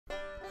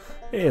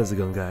Hey, how's it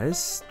going,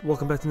 guys?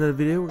 Welcome back to another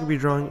video. We're going to be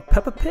drawing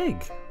Peppa Pig.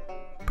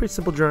 Pretty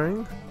simple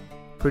drawing,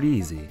 pretty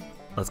easy.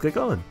 Let's get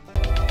going.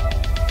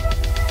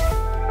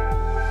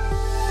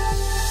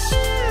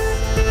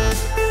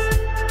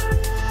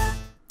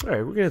 Alright,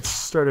 we're going to get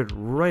started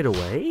right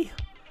away.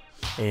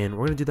 And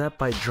we're going to do that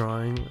by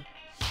drawing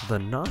the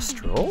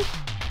nostril,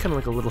 kind of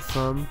like a little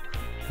thumb.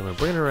 And we're going to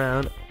bring it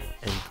around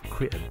and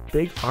create a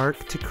big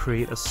arc to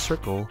create a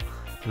circle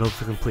in order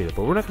to complete it.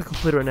 But we're not going to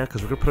complete it right now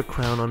because we're going to put a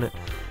crown on it.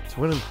 So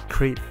we're going to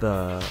create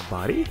the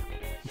body.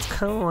 It's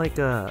kind of like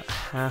a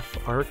half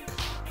arc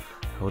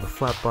with a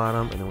flat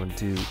bottom, and then we're going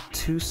to do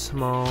two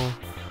small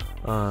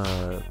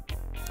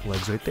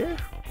legs right there.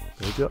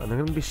 There we go. And they're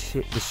going to be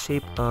the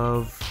shape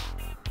of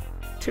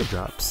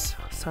teardrops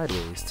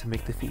sideways to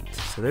make the feet.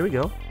 So there we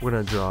go. We're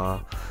going to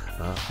draw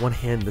one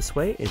hand this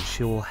way, and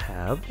she will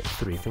have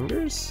 3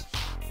 fingers.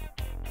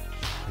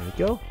 There we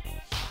go.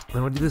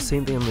 And we'll do the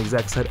same thing on the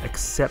exact side,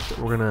 except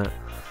we're going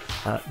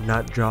to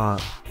not draw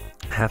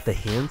half the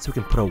hand, so we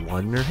can put a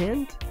wand in her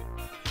hand.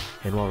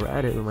 And while we're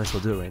at it, we might as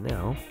well do it right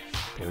now.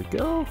 There we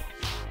go.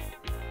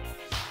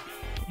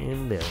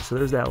 And there. So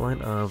there's the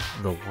outline of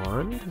the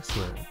wand. So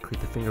we're going to create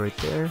the finger right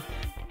there.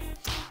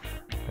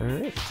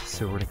 Alright,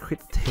 so we're going to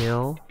create the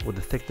tail with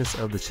the thickness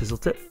of the chisel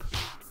tip.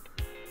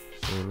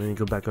 And then you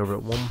go back over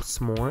it once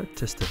more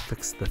just to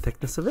fix the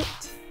thickness of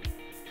it.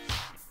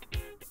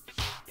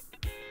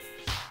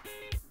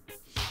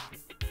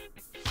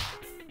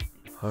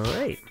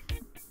 Alright.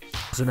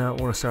 So now we're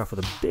going to start off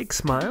with a big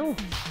smile.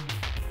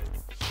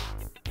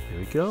 There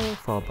we go,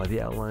 followed by the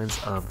outlines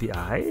of the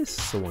eyes.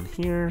 So one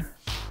here,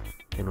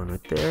 and one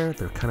right there.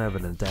 They're kind of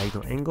at a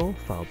diagonal angle,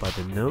 followed by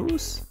the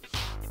nose.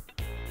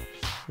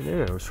 And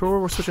there we go. So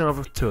we're switching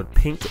over to a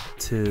pink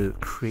to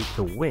create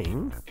the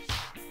wing.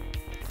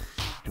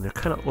 And they're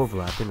kind of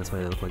overlapping, that's why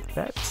they look like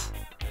that.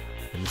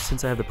 And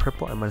since I have the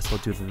purple, I might as well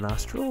do the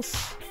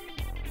nostrils.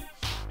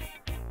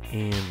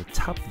 And the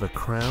top of the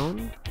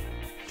crown,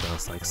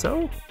 just like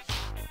so.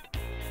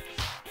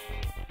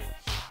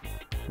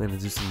 Then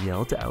do some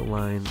yellow to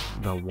outline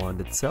the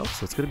wand itself.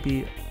 So it's going to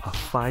be a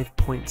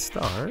 5-point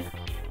star.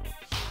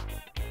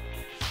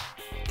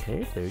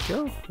 Okay, there we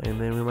go.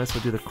 And then we might as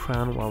well do the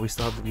crown while we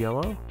still have the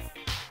yellow.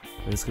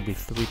 And it's going to be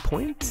 3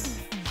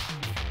 points.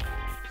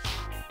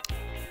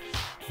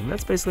 And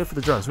that's basically it for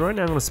the drawing. So right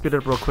now I'm going to speed it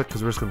up real quick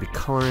because we're just going to be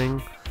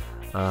coloring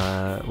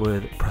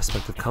with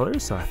perspective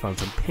colors. So I found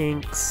some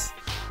pinks.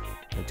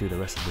 I'll do the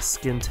rest of the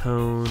skin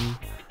tone,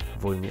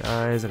 avoiding the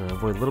eyes. I'm going to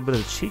avoid a little bit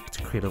of the cheek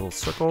to create a little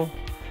circle.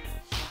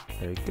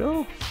 There you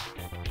go.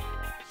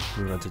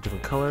 Moving on to a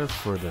different color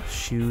for the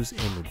shoes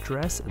and the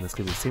dress, and that's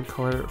gonna be the same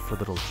color for the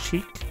little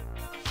cheek.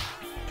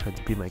 Trying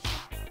to do my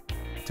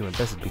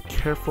best to be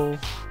careful.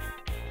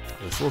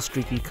 It's a little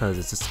streaky because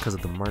it's just because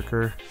of the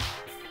marker.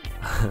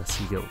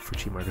 So you get for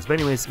cheap markers. But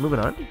anyways, moving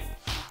on.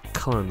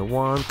 Coloring the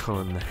wand,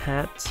 coloring the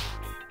hat,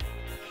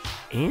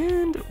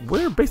 and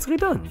we're basically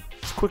done.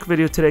 It's a quick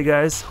video today,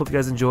 guys. Hope you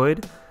guys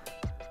enjoyed.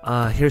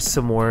 Here's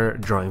some more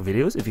drawing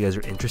videos if you guys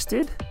are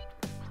interested.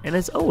 And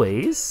as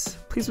always,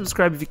 please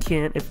subscribe if you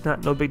can. If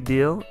not, no big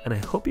deal. And I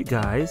hope you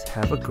guys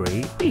have a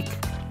great week.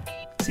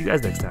 See you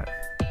guys next time.